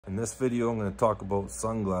In this video, I'm going to talk about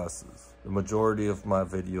sunglasses. The majority of my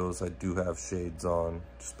videos, I do have shades on.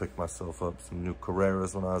 Just picked myself up some new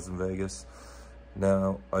Carreras when I was in Vegas.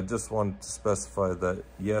 Now, I just wanted to specify that,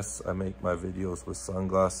 yes, I make my videos with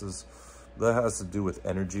sunglasses. That has to do with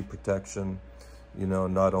energy protection. You know,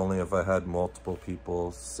 not only have I had multiple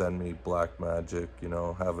people send me black magic, you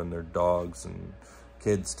know, having their dogs and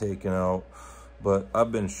kids taken out, but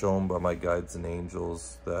I've been shown by my guides and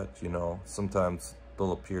angels that, you know, sometimes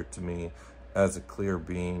they'll appear to me as a clear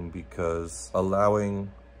being, because allowing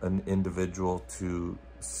an individual to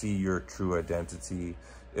see your true identity,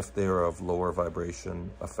 if they are of lower vibration,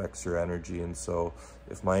 affects your energy. And so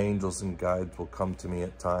if my angels and guides will come to me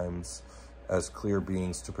at times as clear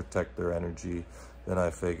beings to protect their energy, then I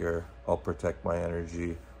figure I'll protect my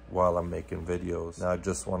energy while I'm making videos. Now, I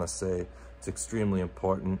just want to say it's extremely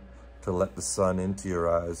important to let the sun into your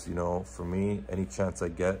eyes. You know, for me, any chance I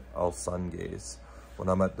get, I'll sun gaze. When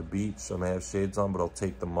I'm at the beach, I may have shades on, but I'll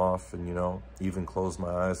take them off and, you know, even close my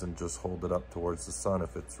eyes and just hold it up towards the sun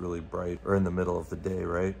if it's really bright or in the middle of the day,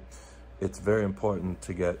 right? It's very important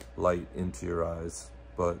to get light into your eyes,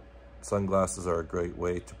 but sunglasses are a great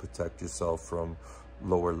way to protect yourself from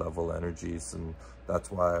lower level energies, and that's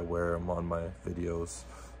why I wear them on my videos.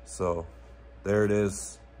 So there it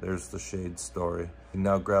is. There's the shade story. You can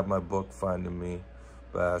now grab my book, Finding Me,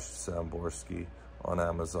 by Ashley Samborski, on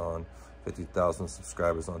Amazon. 50,000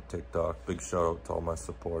 subscribers on TikTok. Big shout out to all my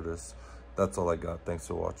supporters. That's all I got. Thanks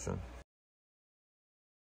for watching.